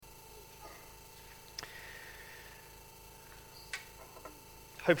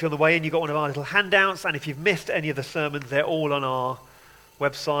Hopefully on the way in you got one of our little handouts, and if you've missed any of the sermons, they're all on our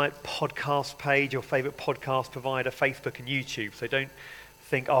website, podcast page, your favourite podcast provider, Facebook and YouTube. So don't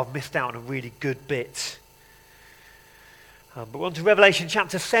think, oh, I've missed out on a really good bit. But we're on to Revelation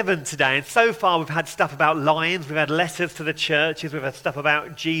chapter 7 today, and so far we've had stuff about lions, we've had letters to the churches, we've had stuff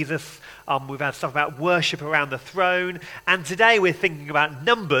about Jesus, we've had stuff about worship around the throne, and today we're thinking about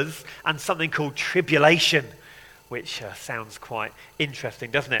numbers and something called tribulation, which sounds quite interesting,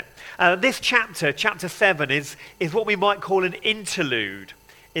 doesn't it? This chapter 7, is what we might call an interlude.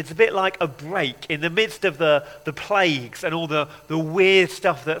 It's a bit like a break in the midst of the plagues and all the weird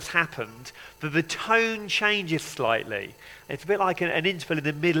stuff that's happened, that the tone changes slightly. It's a bit like an interval in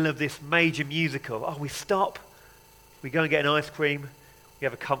the middle of this major musical. Oh, we stop, we go and get an ice cream, we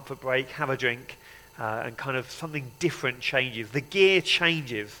have a comfort break, have a drink, and kind of something different changes. The gear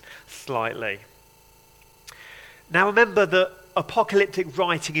changes slightly. Now remember that apocalyptic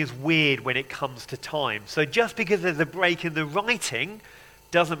writing is weird when it comes to time. So just because there's a break in the writing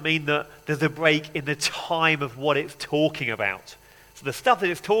doesn't mean that there's a break in the time of what it's talking about. So the stuff that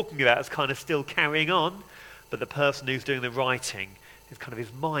it's talking about is kind of still carrying on, but the person who's doing the writing is kind of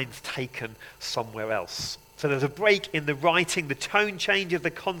his mind's taken somewhere else. So there's a break in the writing, the tone changes,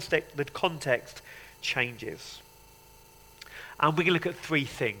 the context changes. And we're going to look at three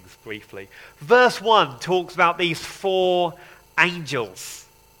things briefly. Verse 1 talks about these 4 angels.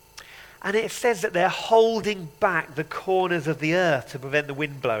 And it says that they're holding back the corners of the earth to prevent the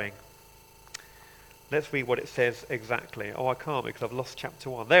wind blowing. Let's read what it says exactly. Oh, I can't because I've lost chapter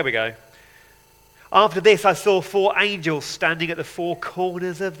 1. There we go. After this, I saw 4 angels standing at the 4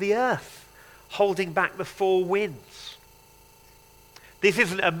 corners of the earth, holding back the 4 winds. This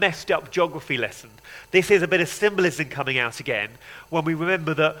isn't a messed up geography lesson. This is a bit of symbolism coming out again when we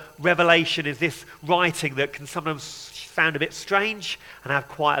remember that Revelation is this writing that can sometimes sound a bit strange and have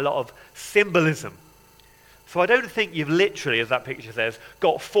quite a lot of symbolism. So I don't think you've literally, as that picture says,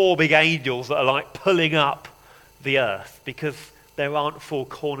 got 4 big angels that are like pulling up the earth, because there aren't 4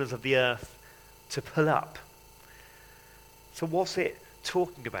 corners of the earth to pull up. So what's it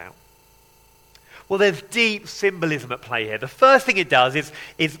talking about? Well, there's deep symbolism at play here. The first thing it does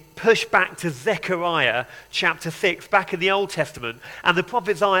is push back to Zechariah chapter 6, back in the Old Testament. And the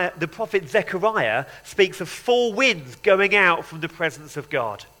prophet Zechariah speaks of 4 winds going out from the presence of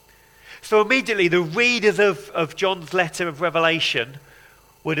God. So immediately the readers of John's letter of Revelation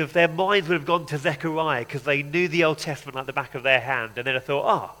their minds would have gone to Zechariah, because they knew the Old Testament like the back of their hand. And then they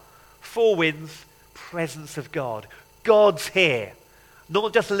thought, 4 winds, presence of God. God's here.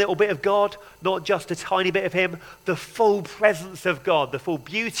 Not just a little bit of God, not just a tiny bit of him. The full presence of God, the full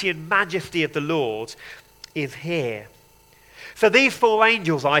beauty and majesty of the Lord is here. So these 4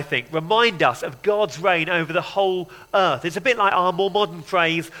 angels, I think, remind us of God's reign over the whole earth. It's a bit like our more modern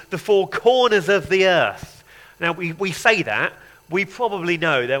phrase, the 4 corners of the earth. Now, we say that. We probably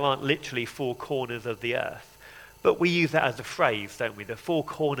know there aren't literally 4 corners of the earth. But we use that as a phrase, don't we? The 4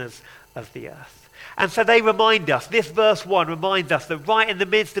 corners of the earth. And so they remind us, this verse 1 reminds us that right in the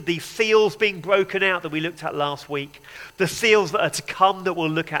midst of these seals being broken out that we looked at last week, the seals that are to come that we'll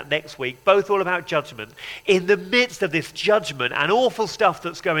look at next week, both all about judgment, in the midst of this judgment and awful stuff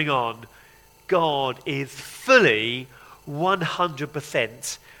that's going on, God is fully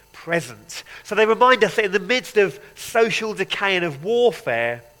 100% present. So they remind us that in the midst of social decay and of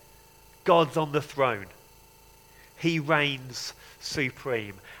warfare, God's on the throne. He reigns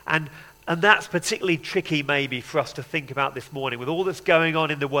supreme. And that's particularly tricky maybe for us to think about this morning with all that's going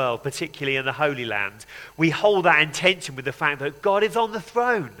on in the world, particularly in the Holy Land. We hold that in tension with the fact that God is on the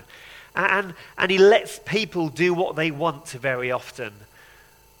throne, and he lets people do what they want to very often.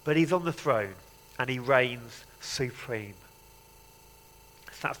 But he's on the throne and he reigns supreme.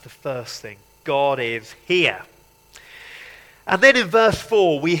 So that's the first thing. God is here. And then in verse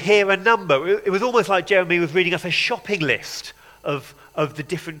 4 we hear a number. It was almost like Jeremy was reading us a shopping list of the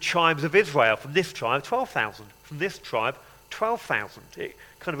different tribes of Israel. From this tribe, 12,000. From this tribe, 12,000. It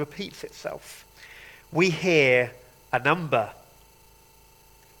kind of repeats itself. We hear a number.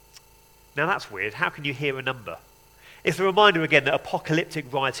 Now that's weird. How can you hear a number? It's a reminder again that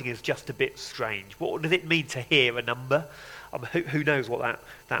apocalyptic writing is just a bit strange. What does it mean to hear a number? Who knows what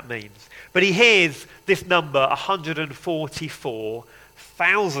that means? But he hears this number,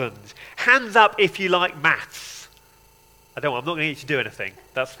 144,000. Hands up if you like maths. I'm not going to get you to do anything.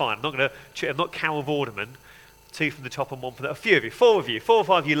 That's fine. I'm not Carol Vorderman. 2 from the top and 1 from the... A few of you, 4 of you, 4 or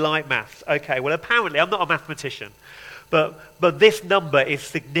 5 of you like maths. Okay, well apparently I'm not a mathematician. But this number is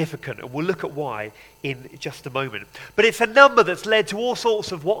significant, and we'll look at why in just a moment. But it's a number that's led to all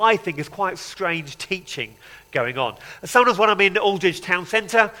sorts of what I think is quite strange teaching going on. Sometimes when I'm in Aldridge Town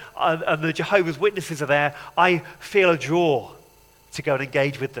Centre and the Jehovah's Witnesses are there, I feel a draw to go and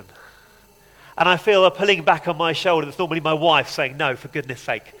engage with them. And I feel a pulling back on my shoulder that's normally my wife saying, no, for goodness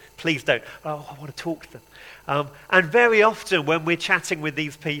sake, please don't. Oh, I want to talk to them. And very often when we're chatting with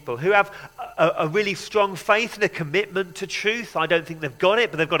these people who have a really strong faith and a commitment to truth, I don't think they've got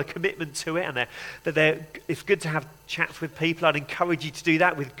it, but they've got a commitment to it, and it's good to have chats with people. I'd encourage you to do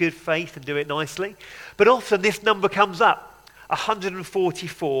that with good faith and do it nicely. But often this number comes up,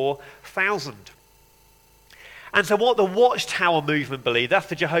 144,000. And so what the Watchtower movement believe, that's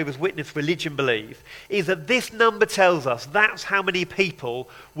the Jehovah's Witness religion believe, is that this number tells us that's how many people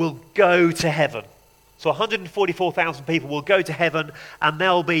will go to heaven. So 144,000 people will go to heaven, and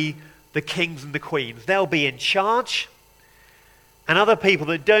they'll be the kings and the queens. They'll be in charge, and other people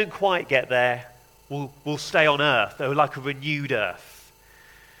that don't quite get there will stay on earth. They're like a renewed earth.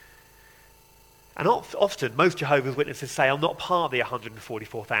 And often, most Jehovah's Witnesses say, I'm not part of the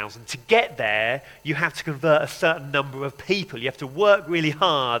 144,000. To get there, you have to convert a certain number of people. You have to work really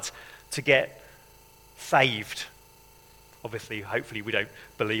hard to get saved. Obviously, hopefully we don't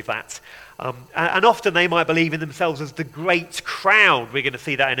believe that. And often they might believe in themselves as the great crowd. We're going to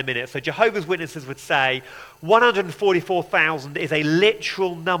see that in a minute. So Jehovah's Witnesses would say 144,000 is a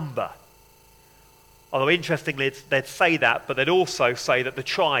literal number. Although interestingly, they'd say that, but they'd also say that the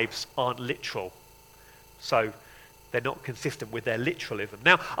tribes aren't literal. So they're not consistent with their literalism.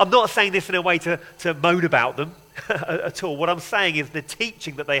 Now, I'm not saying this in a way to moan about them at all. What I'm saying is the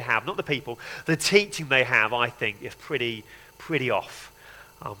teaching that they have, not the people, the teaching they have, I think, is pretty off.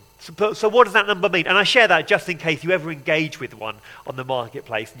 So what does that number mean? And I share that just in case you ever engage with one on the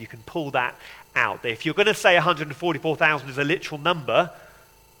marketplace and you can pull that out. If you're going to say 144,000 is a literal number,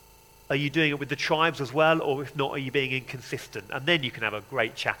 are you doing it with the tribes as well? Or if not, are you being inconsistent? And then you can have a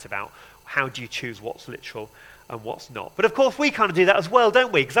great chat about how do you choose what's literal and what's not. But of course we kind of do that as well,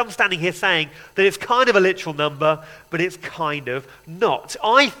 don't we? Because I'm standing here saying that it's kind of a literal number, but it's kind of not.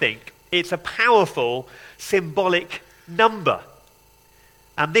 I think it's a powerful symbolic number.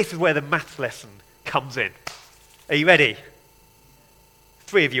 And this is where the maths lesson comes in. Are you ready?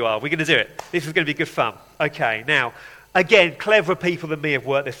 3 of you are. We're going to do it. This is going to be good fun. Okay, now, again, cleverer people than me have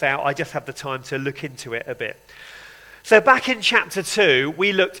worked this out. I just have the time to look into it a bit. So back in chapter 2,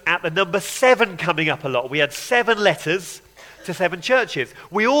 we looked at the number 7 coming up a lot. We had 7 letters to 7 churches.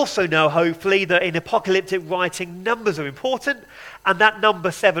 We also know, hopefully, that in apocalyptic writing, numbers are important, and that number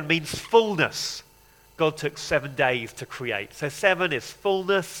 7 means fullness. God took 7 days to create. So 7 is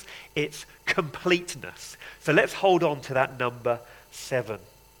fullness, it's completeness. So let's hold on to that number 7.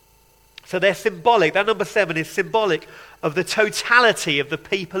 So they're symbolic. That number 7 is symbolic of the totality of the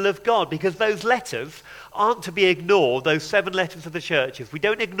people of God, because those letters aren't to be ignored, those 7 letters of the churches. We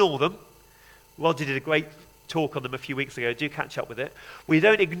don't ignore them. Roger did a great talk on them a few weeks ago. Do catch up with it. We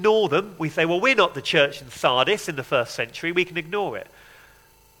don't ignore them. We say, well, we're not the church in Sardis in the 1st century. We can ignore it.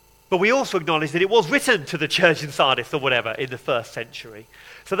 But we also acknowledge that it was written to the church in Sardis or whatever in the 1st century.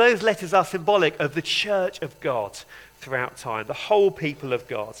 So those letters are symbolic of the church of God throughout time, the whole people of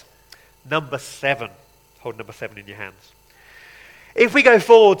God. Number 7. Hold number 7 in your hands. If we go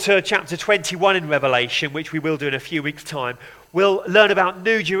forward to chapter 21 in Revelation, which we will do in a few weeks' time, we'll learn about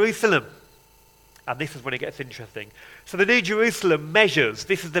New Jerusalem. And this is when it gets interesting. So the New Jerusalem measures,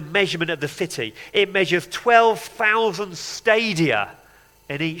 this is the measurement of the city, it measures 12,000 stadia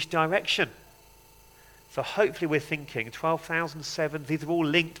in each direction. So hopefully we're thinking 12,007, these are all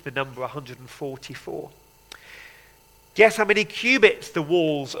linked to the number 144. Guess how many cubits the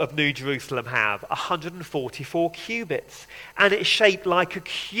walls of New Jerusalem have? 144 cubits. And it's shaped like a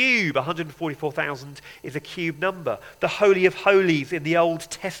cube. 144,000 is a cube number. The Holy of Holies in the Old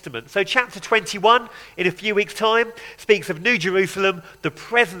Testament. So chapter 21, in a few weeks' time, speaks of New Jerusalem, the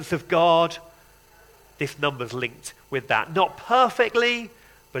presence of God. This number's linked with that. Not perfectly,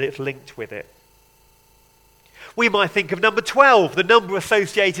 but it's linked with it. We might think of number 12, the number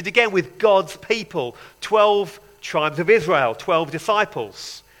associated again with God's people. 12 tribes of Israel, 12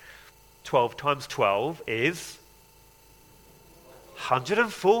 disciples. 12 times 12 is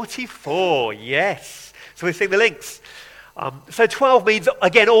 144, yes. So we see the links. So 12 means,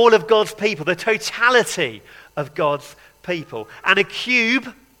 again, all of God's people, the totality of God's people. And a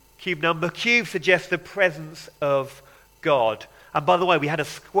cube suggests the presence of God. And by the way, we had a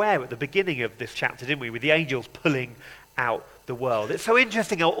square at the beginning of this chapter, didn't we, with the angels pulling out the world. It's so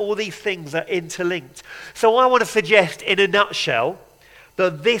interesting how all these things are interlinked. So I want to suggest in a nutshell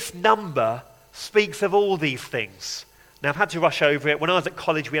that this number speaks of all these things. Now, I've had to rush over it. When I was at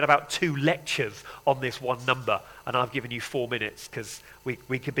college, we had about 2 lectures on this one number, and I've given you 4 minutes because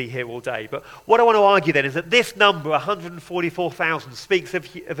we could be here all day. But what I want to argue then is that this number, 144,000, speaks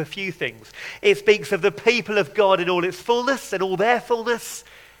of a few things. It speaks of the people of God in all its fullness and all their fullness,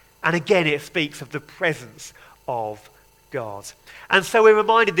 and again, it speaks of the presence of God. And so we're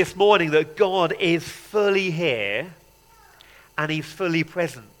reminded this morning that God is fully here, and he's fully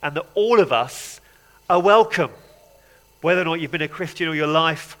present, and that all of us are welcome. Whether or not you've been a Christian all your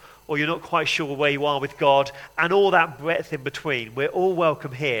life, or you're not quite sure where you are with God, and all that breadth in between, we're all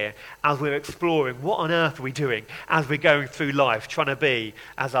welcome here as we're exploring what on earth are we doing as we're going through life, trying to be,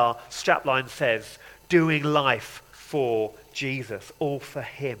 as our strapline says, doing life for Jesus, all for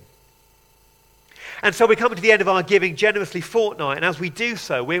him. And so we're coming to the end of our Giving Generously fortnight, and as we do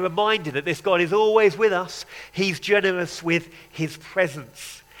so, we're reminded that this God is always with us. He's generous with his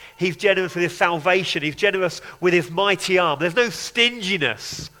presence. He's generous with his salvation. He's generous with his mighty arm. There's no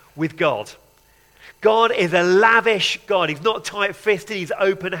stinginess with God. God is a lavish God. He's not tight-fisted. He's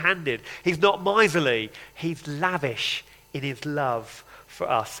open-handed. He's not miserly. He's lavish in his love for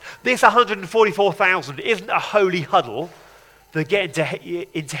us. This 144,000 isn't a holy huddle that get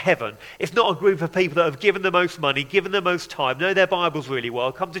into heaven. It's not a group of people that have given the most money, given the most time, know their Bibles really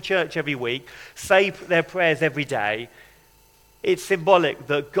well, come to church every week, say their prayers every day. It's symbolic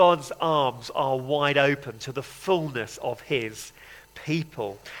that God's arms are wide open to the fullness of his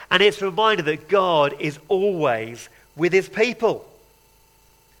people. And it's a reminder that God is always with his people.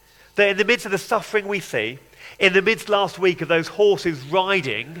 That in the midst of the suffering we see, in the midst last week of those horses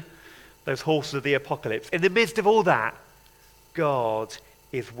riding, those horses of the apocalypse, in the midst of all that, God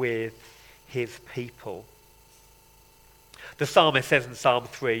is with his people. The psalmist says in Psalm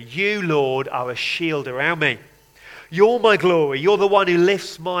 3, "You, Lord, are a shield around me. You're my glory. You're the one who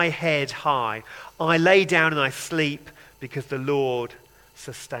lifts my head high. I lay down and I sleep because the Lord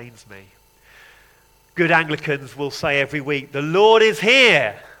sustains me." Good Anglicans will say every week, "The Lord is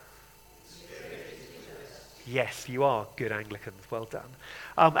here." Yes, you are good Anglicans. Well done.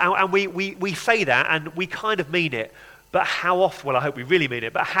 And we say that and we kind of mean it. But how often, well, I hope we really mean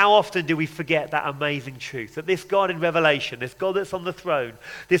it, but how often do we forget that amazing truth? That this God in Revelation, this God that's on the throne,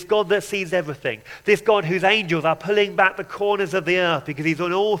 this God that sees everything, this God whose angels are pulling back the corners of the earth because he's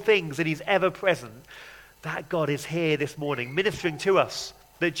on all things and he's ever present, that God is here this morning ministering to us,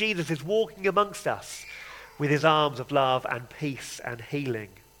 that Jesus is walking amongst us with his arms of love and peace and healing.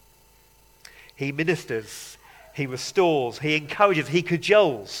 He ministers, he restores, he encourages, he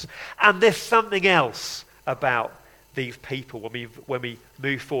cajoles. And there's something else about these people when we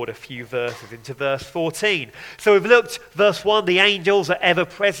move forward a few verses into verse 14. So we've looked, verse 1, the angels are ever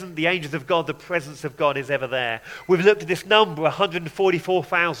present, the angels of God, the presence of God is ever there. We've looked at this number,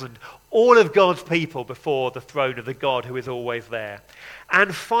 144,000, all of God's people before the throne of the God who is always there.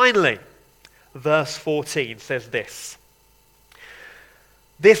 And finally, verse 14 says this: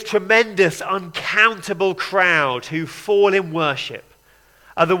 "This tremendous, uncountable crowd who fall in worship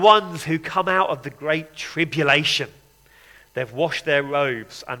are the ones who come out of the great tribulation. They've washed their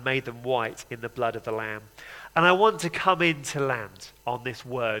robes and made them white in the blood of the Lamb." And I want to come into land on this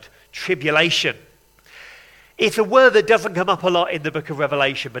word, tribulation. It's a word that doesn't come up a lot in the book of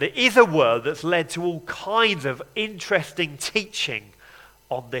Revelation, but it is a word that's led to all kinds of interesting teaching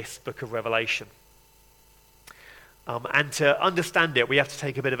on this book of Revelation. And to understand it, we have to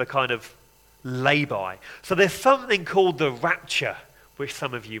take a bit of a kind of lay-by. So there's something called the rapture, which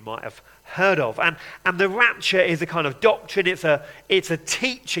some of you might have heard of. And the rapture is a kind of doctrine, it's a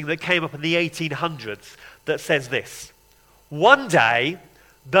teaching that came up in the 1800s that says this: one day,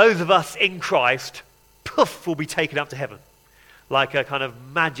 those of us in Christ, poof, will be taken up to heaven, like a kind of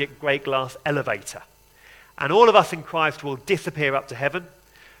magic great glass elevator. And all of us in Christ will disappear up to heaven.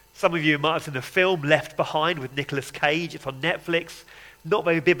 Some of you might have seen the film Left Behind with Nicolas Cage. It's on Netflix. Not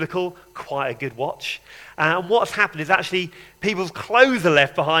very biblical, quite a good watch. And what's happened is actually people's clothes are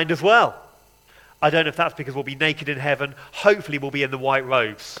left behind as well. I don't know if that's because we'll be naked in heaven. Hopefully we'll be in the white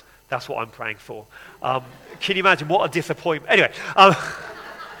robes. That's what I'm praying for. Can you imagine what a disappointment? Anyway,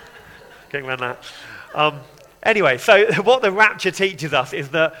 getting around that. Anyway, so what the rapture teaches us is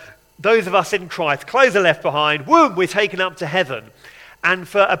that those of us in Christ, clothes are left behind, boom, we're taken up to heaven. And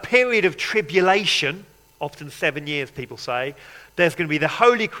for a period of tribulation, often 7 years people say, there's going to be the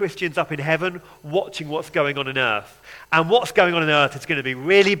holy Christians up in heaven watching what's going on earth. And what's going on earth is going to be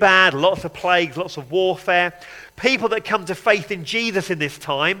really bad, lots of plagues, lots of warfare. People that come to faith in Jesus in this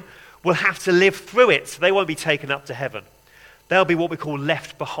time will have to live through it, so they won't be taken up to heaven. They'll be what we call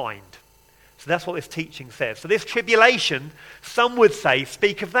left behind. So that's what this teaching says. So this tribulation, some would say,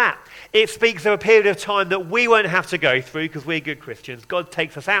 speak of that. It speaks of a period of time that we won't have to go through because we're good Christians. God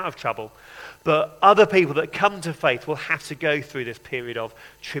takes us out of trouble. But other people that come to faith will have to go through this period of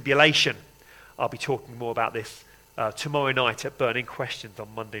tribulation. I'll be talking more about this tomorrow night at Burning Questions on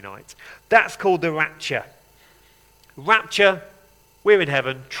Monday night. That's called the rapture. Rapture, we're in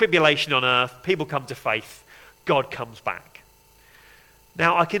heaven, tribulation on earth, people come to faith, God comes back.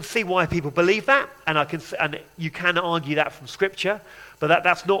 Now, I can see why people believe that, and you can argue that from Scripture, but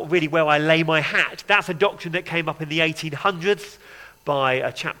that's not really where I lay my hat. That's a doctrine that came up in the 1800s by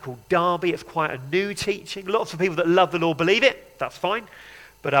a chap called Darby. It's quite a new teaching. Lots of people that love the Lord believe it. That's fine.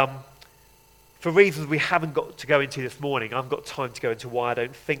 But for reasons we haven't got to go into this morning, I haven't got time to go into why I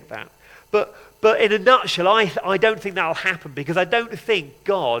don't think that. But in a nutshell, I don't think that'll happen because I don't think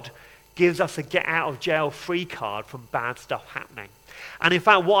God gives us a get-out-of-jail-free card from bad stuff happening. And in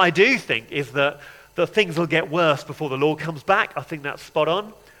fact, what I do think is that things will get worse before the Lord comes back. I think that's spot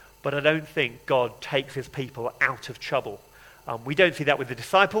on. But I don't think God takes his people out of trouble. We don't see that with the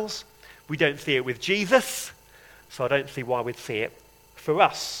disciples. We don't see it with Jesus. So I don't see why we'd see it for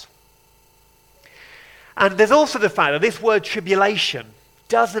us. And there's also the fact that this word tribulation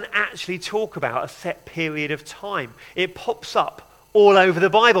doesn't actually talk about a set period of time. It pops up all over the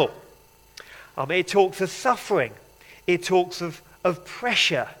Bible. It talks of suffering. It talks of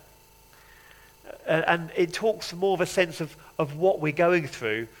pressure. And it talks more of a sense of what we're going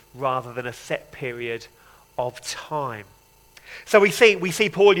through rather than a set period of time. So we see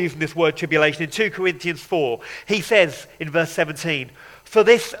Paul using this word tribulation in 2 Corinthians 4. He says in verse 17, "For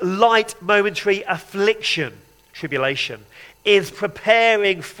this light momentary affliction," tribulation, "is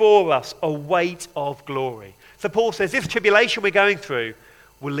preparing for us a weight of glory." So Paul says this tribulation we're going through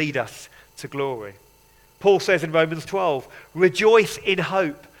will lead us to glory. Paul says in Romans 12, "Rejoice in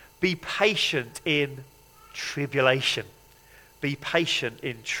hope, be patient in tribulation, be patient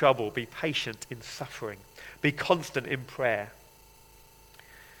in trouble, be patient in suffering, be constant in prayer."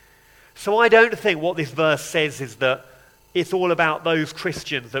 So I don't think what this verse says is that it's all about those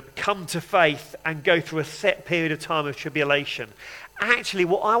Christians that come to faith and go through a set period of time of tribulation. Actually,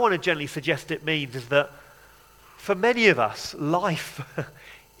 what I want to gently suggest it means is that for many of us, life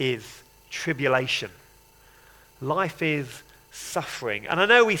is tribulation. Life is suffering. And I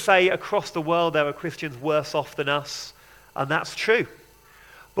know we say across the world there are Christians worse off than us, and that's true.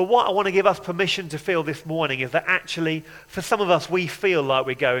 But what I want to give us permission to feel this morning is that actually, for some of us, we feel like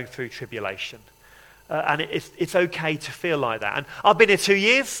we're going through tribulation. And it's okay to feel like that. And I've been here 2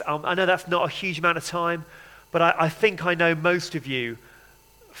 years. I know that's not a huge amount of time, but I think I know most of you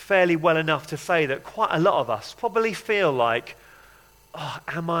fairly well enough to say that quite a lot of us probably feel like,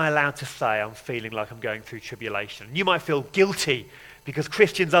 am I allowed to say I'm feeling like I'm going through tribulation? You might feel guilty because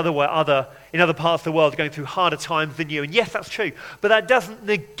Christians in other parts of the world are going through harder times than you. And yes, that's true. But that doesn't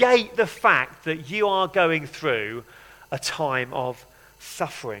negate the fact that you are going through a time of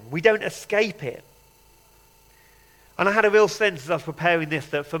suffering. We don't escape it. And I had a real sense as I was preparing this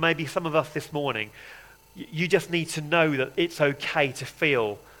that for maybe some of us this morning, you just need to know that it's okay to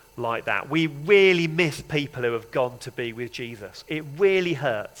feel like that. We really miss people who have gone to be with Jesus. It really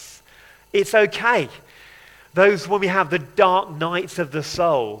hurts. It's okay. Those when we have the dark nights of the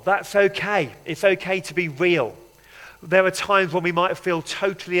soul, that's okay. It's okay to be real. There are times when we might feel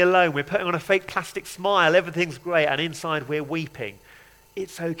totally alone. We're putting on a fake plastic smile. Everything's great. And inside we're weeping.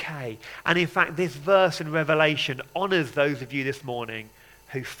 It's okay. And in fact, this verse in Revelation honors those of you this morning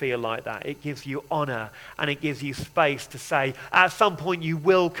who feel like that. It gives you honor and it gives you space to say, at some point you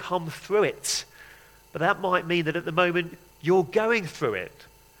will come through it. But that might mean that at the moment you're going through it.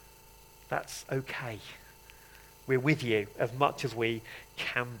 That's okay. We're with you as much as we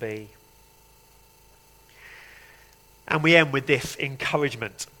can be. And we end with this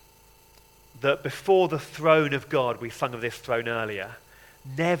encouragement that before the throne of God, we sung of this throne earlier,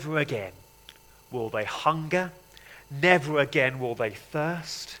 never again will they hunger, never again will they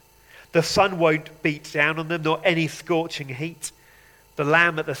thirst. The sun won't beat down on them, nor any scorching heat. The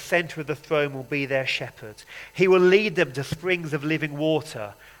Lamb at the center of the throne will be their shepherd. He will lead them to springs of living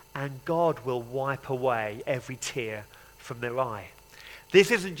water, and God will wipe away every tear from their eye. This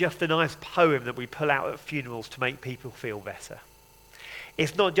isn't just a nice poem that we pull out at funerals to make people feel better.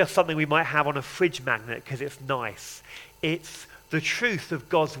 It's not just something we might have on a fridge magnet because it's nice. It's the truth of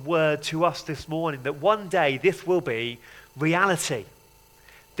God's word to us this morning that one day this will be reality.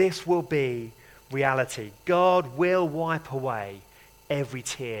 This will be reality. God will wipe away every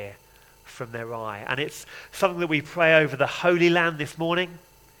tear from their eye. And it's something that we pray over the Holy Land this morning.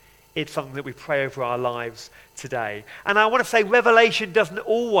 It's something that we pray over our lives today. And I want to say Revelation doesn't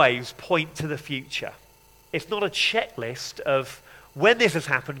always point to the future. It's not a checklist of when this has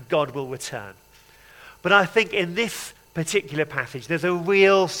happened, God will return. But I think in this particular passage, there's a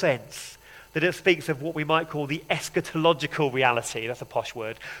real sense that it speaks of what we might call the eschatological reality. That's a posh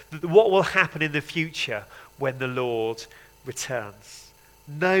word. What will happen in the future when the Lord returns.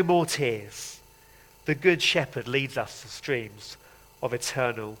 No more tears. The Good Shepherd leads us to streams of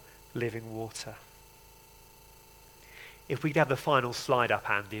eternal living water. If we could have the final slide up,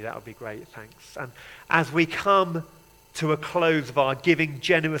 Andy, that would be great, thanks. And as we come to a close of our Giving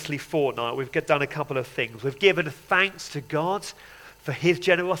Generously fortnight, we've done a couple of things. We've given thanks to God for his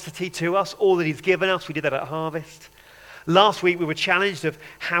generosity to us, all that he's given us. We did that at Harvest. Last week we were challenged of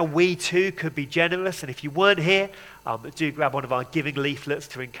how we too could be generous. And if you weren't here, do grab one of our giving leaflets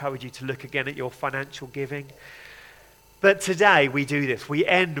to encourage you to look again at your financial giving. But today we do this. We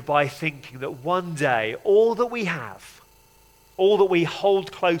end by thinking that one day all that we have, all that we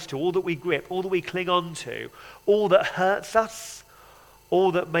hold close to, all that we grip, all that we cling on to, all that hurts us,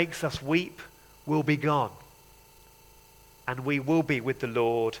 all that makes us weep will be gone. And we will be with the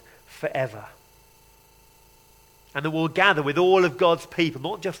Lord forever. And then we'll gather with all of God's people,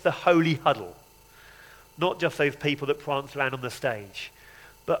 not just the holy huddle, not just those people that prance around on the stage,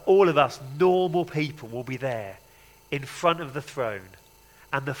 but all of us normal people will be there in front of the throne,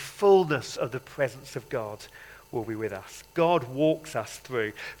 and the fullness of the presence of God will be with us. God walks us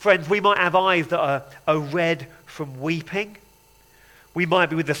through. Friends, we might have eyes that are red from weeping. We might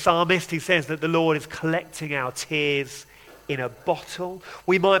be with the psalmist who says that the Lord is collecting our tears in a bottle.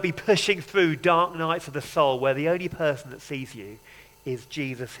 We might be pushing through dark nights of the soul where the only person that sees you is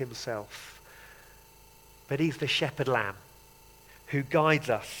Jesus himself. But he's the shepherd lamb who guides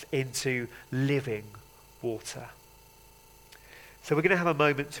us into living water. So we're going to have a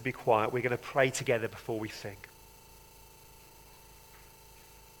moment to be quiet. We're going to pray together before we sing.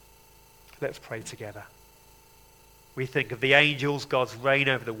 Let's pray together. We think of the angels, God's reign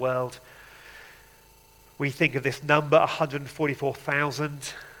over the world. We think of this number,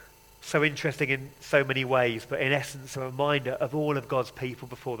 144,000. So interesting in so many ways, but in essence a reminder of all of God's people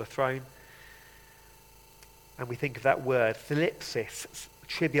before the throne. And we think of that word, thlipsis,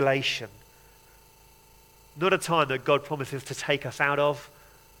 tribulation. Not a time that God promises to take us out of.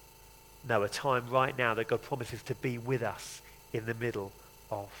 No, a time right now that God promises to be with us in the middle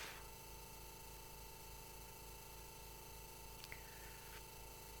of.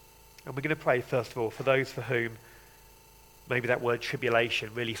 And we're going to pray, first of all, for those for whom maybe that word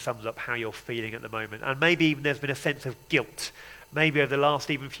tribulation really sums up how you're feeling at the moment. And maybe even there's been a sense of guilt. Maybe over the last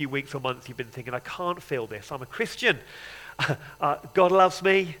even few weeks or months you've been thinking, I can't feel this. I'm a Christian. God loves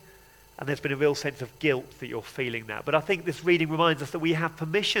me. And there's been a real sense of guilt that you're feeling that. But I think this reading reminds us that we have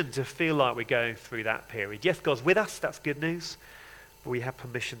permission to feel like we're going through that period. Yes, God's with us. That's good news. But we have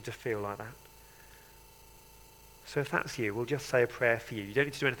permission to feel like that. So if that's you, we'll just say a prayer for you. You don't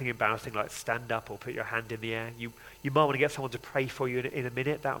need to do anything embarrassing like stand up or put your hand in the air. You might want to get someone to pray for you in a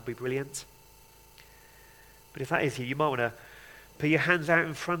minute. That would be brilliant. But if that is you, you might want to put your hands out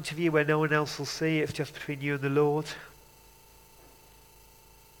in front of you where no one else will see. It's just between you and the Lord.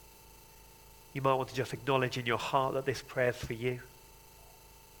 You might want to just acknowledge in your heart that this prayer is for you.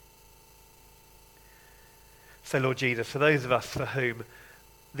 So Lord Jesus, for those of us for whom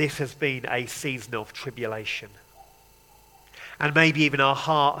this has been a season of tribulation, and maybe even our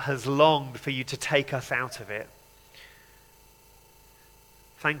heart has longed for you to take us out of it,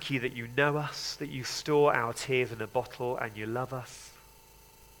 thank you that you know us, that you store our tears in a bottle and you love us.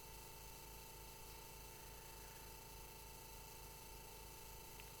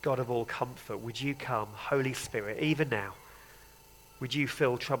 God of all comfort, would you come, Holy Spirit, even now, would you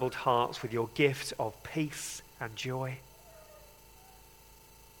fill troubled hearts with your gift of peace and joy?